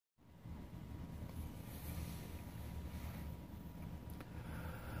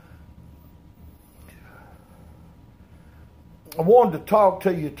I wanted to talk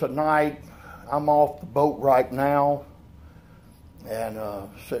to you tonight. I'm off the boat right now and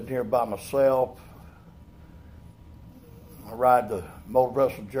sitting here by myself. I ride the motor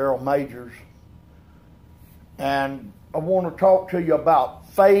vessel Gerald Majors, and I want to talk to you about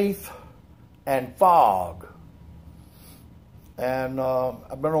faith and fog. And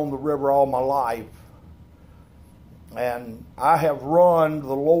I've been on the river all my life, and I have run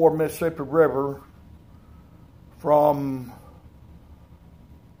the lower Mississippi River from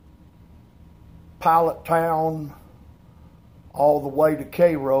Pilot Town all the way to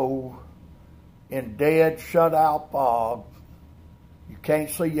Cairo in dead, shut-out fog. You can't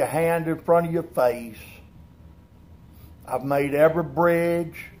see your hand in front of your face. I've made every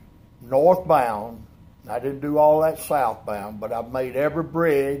bridge northbound. I didn't do all that southbound, but I've made every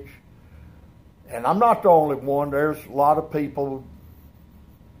bridge. And I'm not the only one. There's a lot of people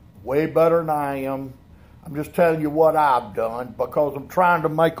way better than I am. I'm just telling you what I've done because I'm trying to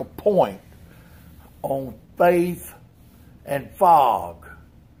make a point on faith and fog.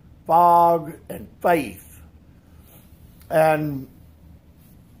 Fog and faith. And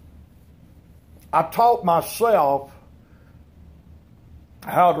I taught myself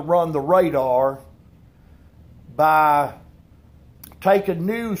how to run the radar by taking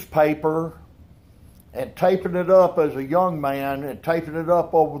newspaper and taping it up as a young man and taping it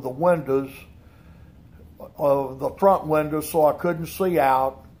up over the windows, the front windows, so I couldn't see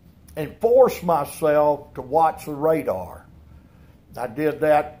out, and force myself to watch the radar. I did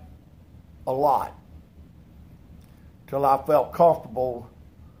that a lot till I felt comfortable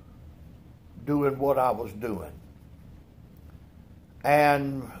doing what I was doing.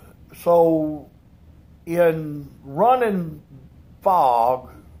 And so in running fog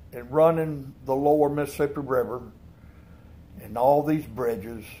and running the lower Mississippi River and all these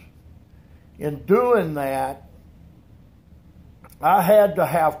bridges, in doing that, I had to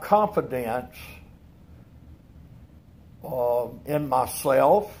have confidence in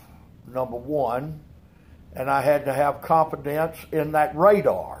myself, number one, and I had to have confidence in that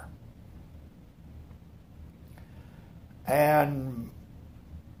radar. And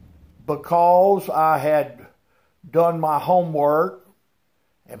because I had done my homework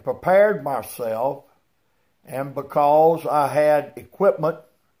and prepared myself, and because I had equipment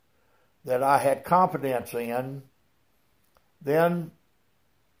that I had confidence in, then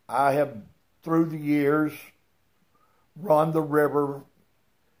I have, through the years, run the river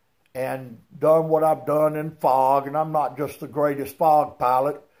and done what I've done in fog. And I'm not just the greatest fog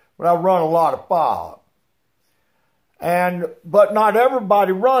pilot, but I run a lot of fog. But not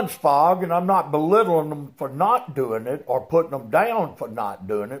everybody runs fog, and I'm not belittling them for not doing it or putting them down for not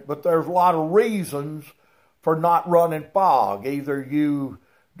doing it, but there's a lot of reasons for not running fog. Either you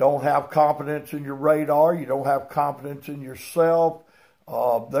don't have confidence in your radar, you don't have confidence in yourself,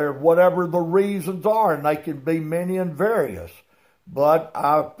 whatever the reasons are, and they can be many and various. But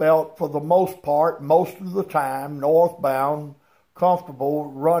I felt for the most part, most of the time, northbound,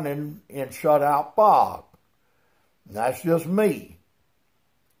 comfortable running in shut-out fog. And that's just me.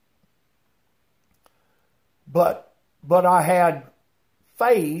 But I had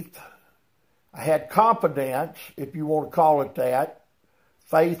faith, I had confidence, if you want to call it that.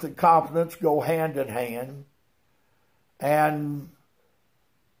 Faith and confidence go hand in hand. And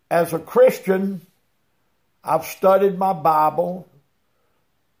as a Christian, I've studied my Bible.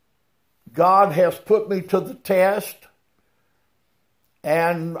 God has put me to the test.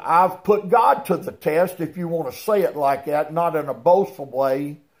 And I've put God to the test, if you want to say it like that, not in a boastful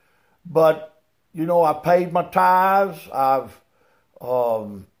way. But, you know, I paid my tithes. I've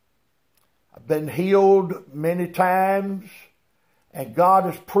been healed many times. And God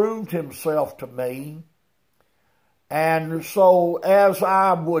has proved himself to me. And so as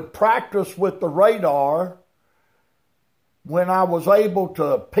I would practice with the radar, when I was able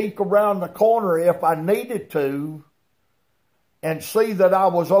to peek around the corner if I needed to and see that I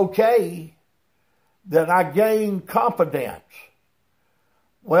was okay, then I gained confidence.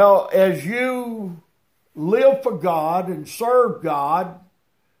 Well, as you live for God and serve God,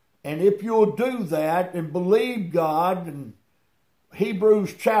 and if you'll do that and believe God, and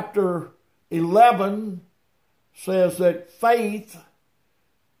Hebrews chapter 11 says that faith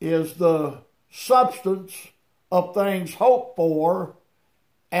is the substance of things hoped for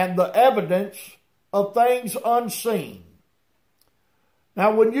and the evidence of things unseen.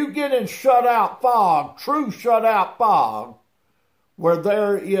 Now, when you get in shut-out fog, true shut-out fog, where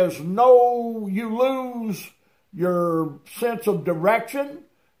there is you lose your sense of direction,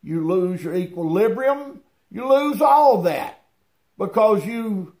 you lose your equilibrium, you lose all that because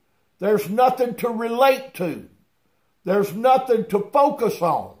there's nothing to relate to. There's nothing to focus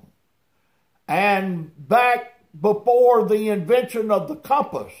on. And back before the invention of the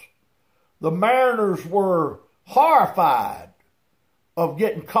compass, the mariners were horrified of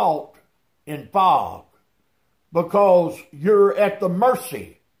getting caught in fog because you're at the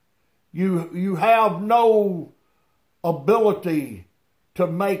mercy. You have no ability to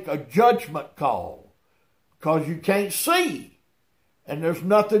make a judgment call because you can't see. And there's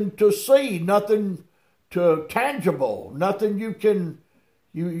nothing to see, nothing to tangible, nothing you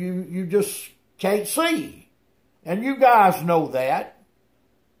just can't see. And you guys know that.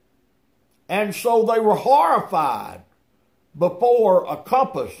 And so they were horrified before a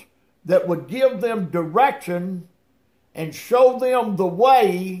compass that would give them direction and show them the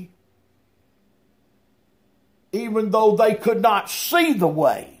way, even though they could not see the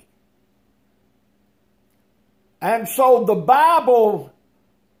way. And so the Bible,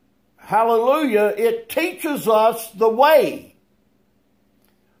 hallelujah, it teaches us the way.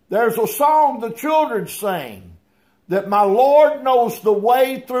 There's a song the children sing, that my Lord knows the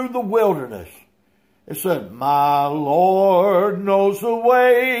way through the wilderness. It said, my Lord knows the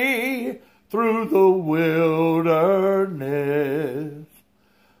way through the wilderness.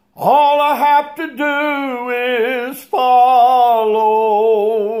 All I have to do is follow.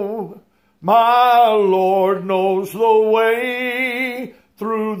 My Lord knows the way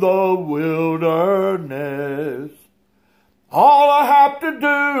through the wilderness. All I have to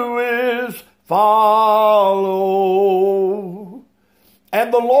do is follow.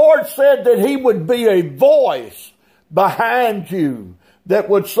 And the Lord said that He would be a voice behind you that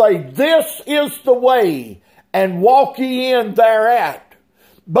would say, this is the way, and walk ye in thereat.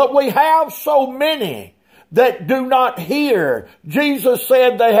 But we have so many that do not hear. Jesus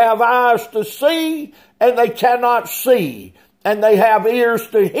said they have eyes to see and they cannot see. And they have ears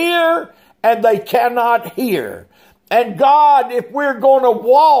to hear and they cannot hear. And God, if we're going to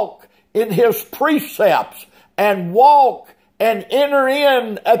walk in His precepts and walk and enter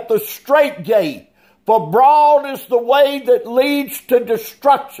in at the straight gate, for broad is the way that leads to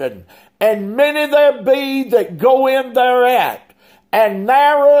destruction, and many there be that go in thereat. And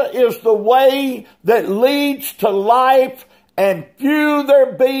narrow is the way that leads to life, and few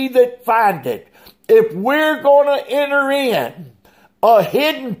there be that find it. If we're going to enter in a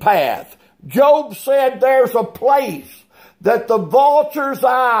hidden path, Job said there's a place that the vulture's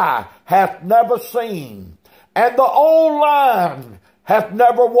eye hath never seen, and the old lion hath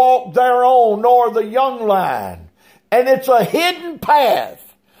never walked thereon, nor the young lion. And it's a hidden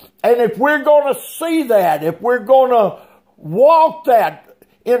path. And if we're going to see that, if we're going to walk that,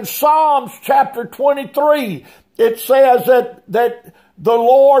 in Psalms chapter 23, it says that the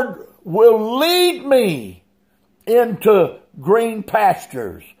Lord will lead me into green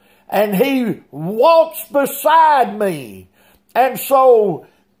pastures, and He walks beside me. And so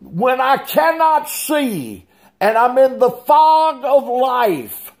when I cannot see, and I'm in the fog of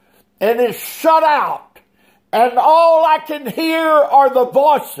life, and it's shut out, and all I can hear are the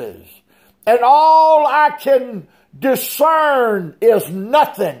voices, and all I can discern is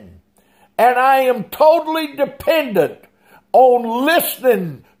nothing, and I am totally dependent on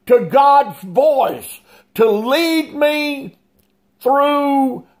listening to God's voice to lead me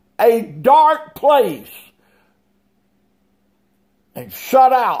through a dark place and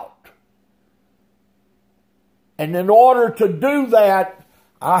shut out. And in order to do that,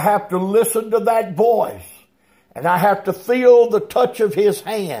 I have to listen to that voice, and I have to feel the touch of His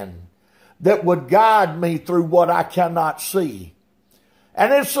hand that would guide me through what I cannot see.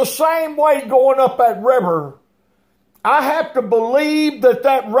 And it's the same way going up that river. I have to believe that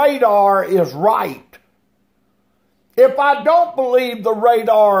that radar is right. If I don't believe the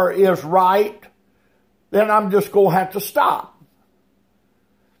radar is right, then I'm just going to have to stop.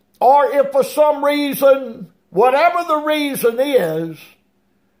 Or if for some reason, whatever the reason is,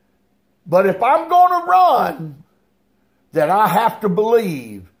 but if I'm going to run, then I have to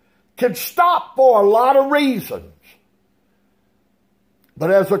believe. Can stop for a lot of reasons.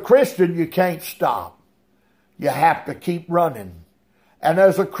 But as a Christian, you can't stop. You have to keep running. And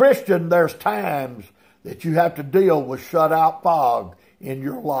as a Christian, there's times that you have to deal with shut out fog in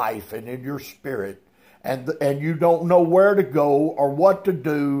your life and in your spirit. And you don't know where to go or what to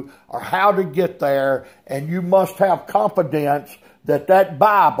do or how to get there. And you must have confidence that that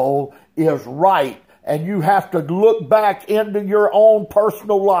Bible is right. And you have to look back into your own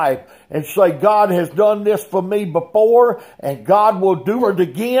personal life and say, God has done this for me before, and God will do it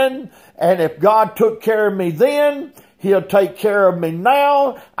again. And if God took care of me then, He'll take care of me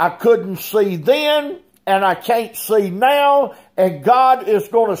now. I couldn't see then, and I can't see now, and God is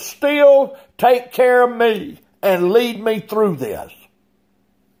going to still take care of me. and lead me through this.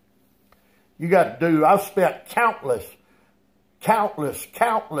 You got to do, I've spent countless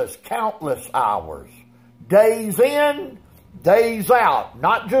hours, days in, days out,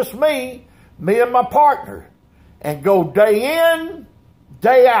 not just me and my partner, and go day in,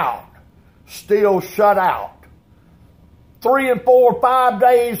 day out, still shut out, 3 and 4, 5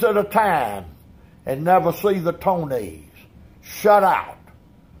 days at a time, and never see the Tonys, shut out,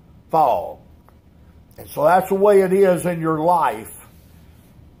 fog. And so that's the way it is in your life.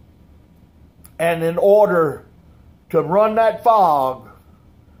 And in order to run that fog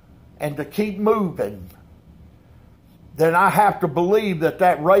and to keep moving, then I have to believe that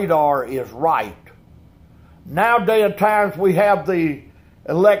that radar is right. Nowadays at times we have the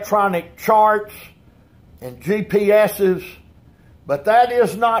electronic charts and GPSs, but that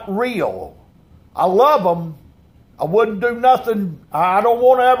is not real. I love them. I wouldn't do nothing. I don't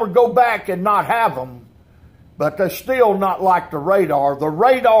want to ever go back and not have them, but they're still not like the radar. The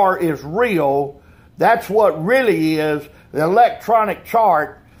radar is real. That's what really is. The electronic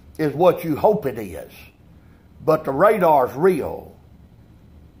chart is what you hope it is. But the radar's real.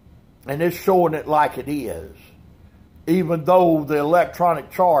 And it's showing it like it is. Even though the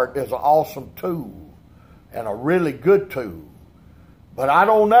electronic chart is an awesome tool and a really good tool. But I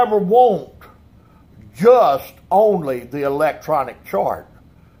don't ever want just only the electronic chart,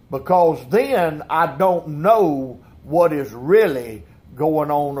 because then I don't know what is really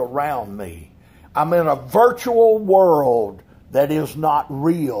going on around me. I'm in a virtual world that is not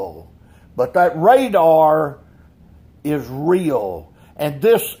real, but that radar is real. And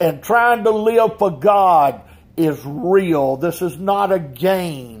trying to live for God is real. This is not a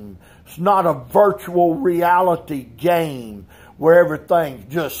game. It's not a virtual reality game where everything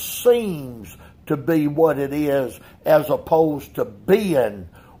just seems to be what it is as opposed to being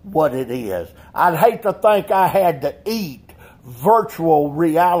what it is. I'd hate to think I had to eat virtual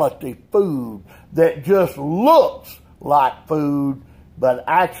reality food that just looks like food, but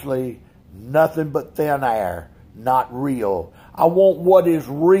actually nothing but thin air, not real. I want what is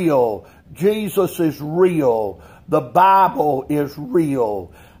real. Jesus is real. The Bible is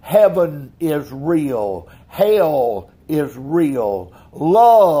real. Heaven is real. Hell is real.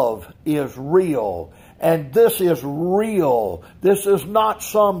 Love is real. And this is real. This is not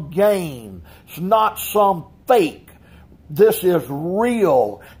some game. It's not some fake. This is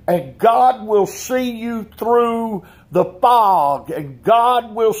real. And God will see you through the fog. And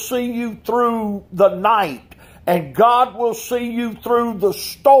God will see you through the night. And God will see you through the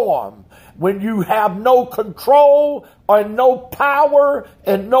storm when you have no control or no power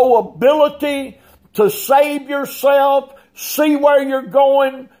and no ability to save yourself, see where you're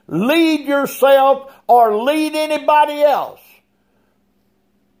going, lead yourself, or lead anybody else.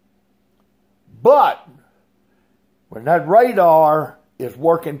 But when that radar is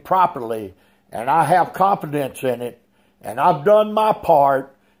working properly and I have confidence in it and I've done my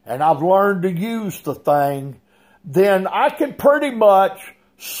part and I've learned to use the thing, then I can pretty much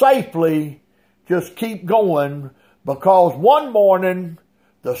safely just keep going, because one morning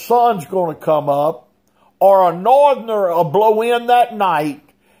the sun's going to come up or a northerner will blow in that night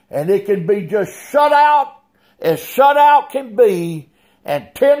and it can be just shut out as shut out can be, and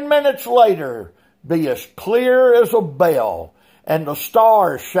 10 minutes later be as clear as a bell and the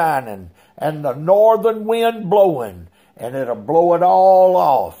stars shining and the northern wind blowing, and it'll blow it all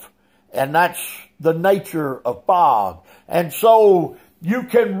off. And that's the nature of fog. And so you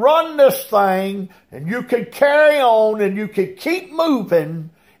can run this thing and you can carry on and you can keep moving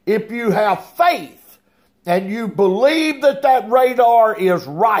if you have faith and you believe that that radar is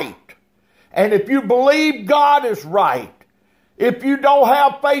right. And if you believe God is right. If you don't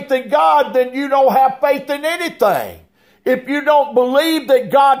have faith in God, then you don't have faith in anything. If you don't believe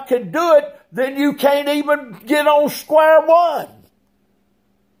that God can do it, then you can't even get on square one.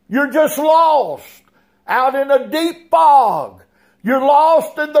 You're just lost out in a deep fog. You're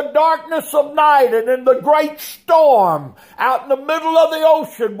lost in the darkness of night and in the great storm out in the middle of the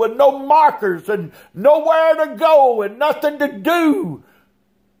ocean with no markers and nowhere to go and nothing to do.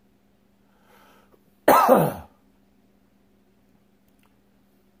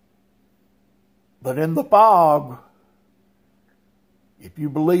 But in the fog, if you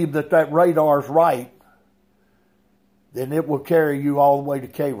believe that that radar's right, then it will carry you all the way to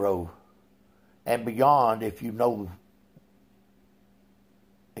Cairo and beyond if you know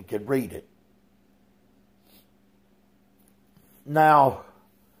and can read it. Now,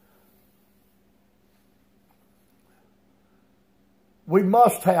 we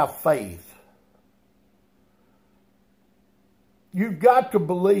must have faith. You've got to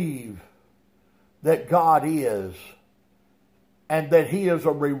believe that God is, and that He is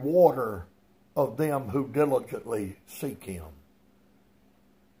a rewarder of them who diligently seek Him.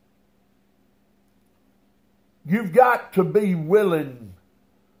 You've got to be willing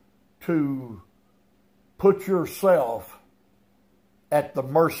to put yourself at the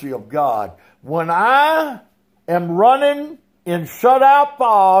mercy of God. When I am running in shutout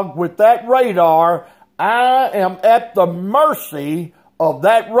fog with that radar, I am at the mercy of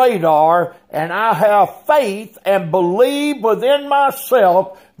that radar, and I have faith and believe within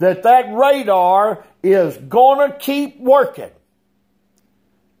myself that that radar is going to keep working.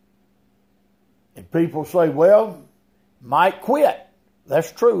 And people say, well, might quit.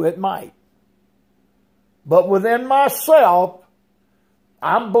 That's true, it might. But within myself,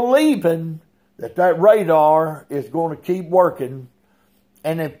 I'm believing that that radar is going to keep working.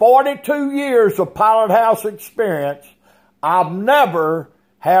 And in 42 years of Pilot House experience, I've never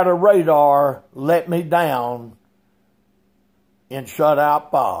had a radar let me down in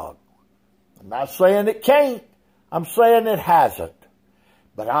shutout fog. I'm not saying it can't. I'm saying it hasn't.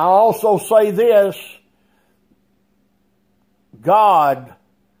 But I also say this, God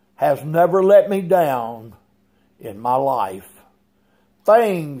has never let me down in my life.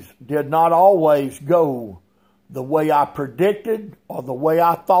 Things did not always go the way I predicted or the way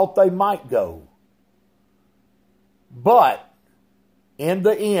I thought they might go. But in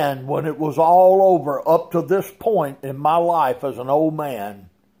the end, when it was all over up to this point in my life as an old man,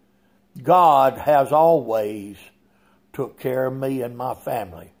 God has always took care of me and my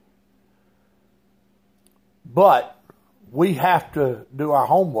family. But we have to do our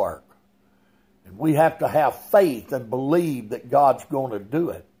homework. And we have to have faith and believe that God's going to do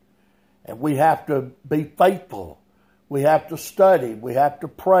it. And we have to be faithful. We have to study. We have to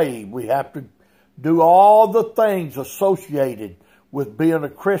pray. We have to do all the things associated with being a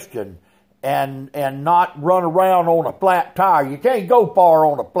Christian and not run around on a flat tire. You can't go far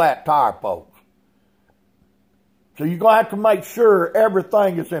on a flat tire, folks. So you're going to have to make sure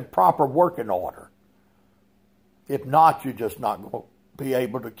everything is in proper working order. If not, you're just not going to be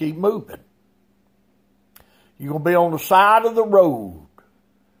able to keep moving. You're going to be on the side of the road.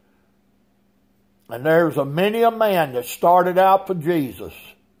 And there's many a man that started out for Jesus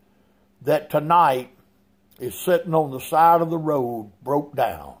that tonight is sitting on the side of the road, broke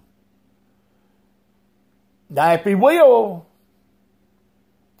down. Now, if he will,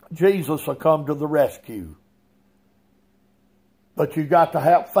 Jesus will come to the rescue. But you've got to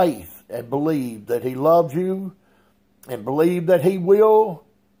have faith and believe that He loves you and believe that He will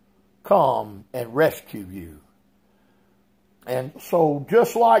come and rescue you. And so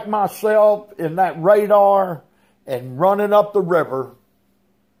just like myself in that radar and running up the river,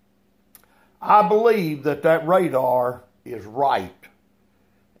 I believe that that radar is right.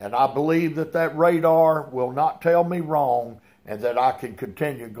 And I believe that that radar will not tell me wrong and that I can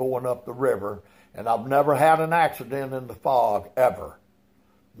continue going up the river. And I've never had an accident in the fog, ever.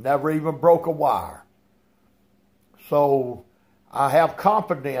 Never even broke a wire. So I have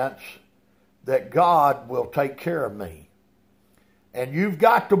confidence that God will take care of me. And you've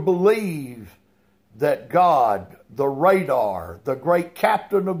got to believe that God, the radar, the great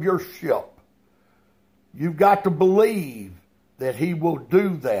captain of your ship, you've got to believe that He will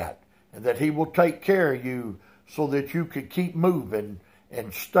do that and that He will take care of you so that you can keep moving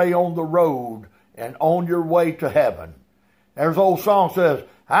and stay on the road and on your way to heaven. There's an old song that says,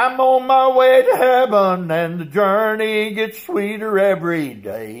 I'm on my way to heaven and the journey gets sweeter every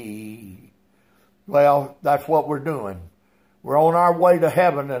day. Well, that's what we're doing. We're on our way to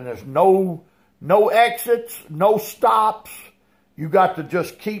heaven and there's no exits, no stops. You got to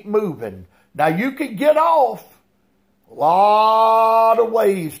just keep moving. Now you can get off. A lot of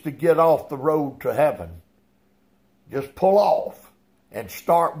ways to get off the road to heaven. Just pull off and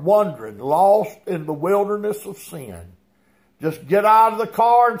start wandering, lost in the wilderness of sin. Just get out of the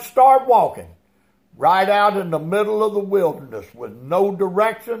car and start walking right out in the middle of the wilderness with no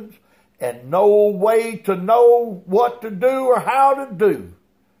directions and no way to know what to do or how to do.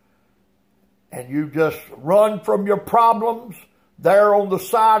 And you just run from your problems there on the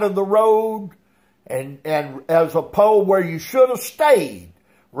side of the road and as opposed where you should have stayed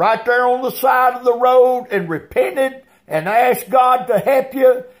right there on the side of the road and repented and asked God to help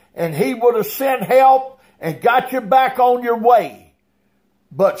you, and He would have sent help and got you back on your way.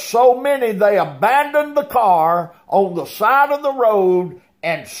 But so many, they abandon the car on the side of the road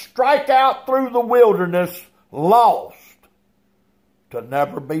and strike out through the wilderness lost to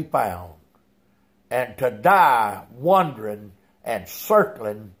never be found and to die wandering and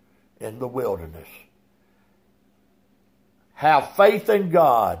circling in the wilderness. Have faith in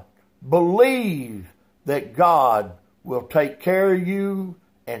God Believe that God will take care of you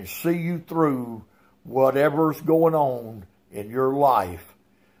and see you through whatever's going on in your life.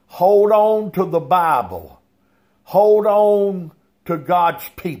 Hold on to the Bible. Hold on to God's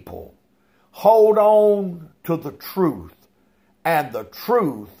people. Hold on to the truth, and the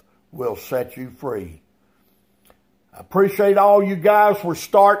truth will set you free. I appreciate all you guys. We're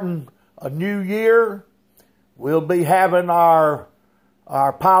starting a new year. We'll be having our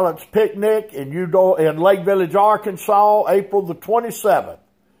pilot's picnic in Lake Village, Arkansas, April the 27th.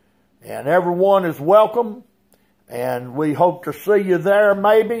 And everyone is welcome. And we hope to see you there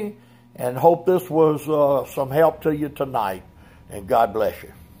maybe. And hope this was some help to you tonight. And God bless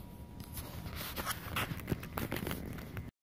you.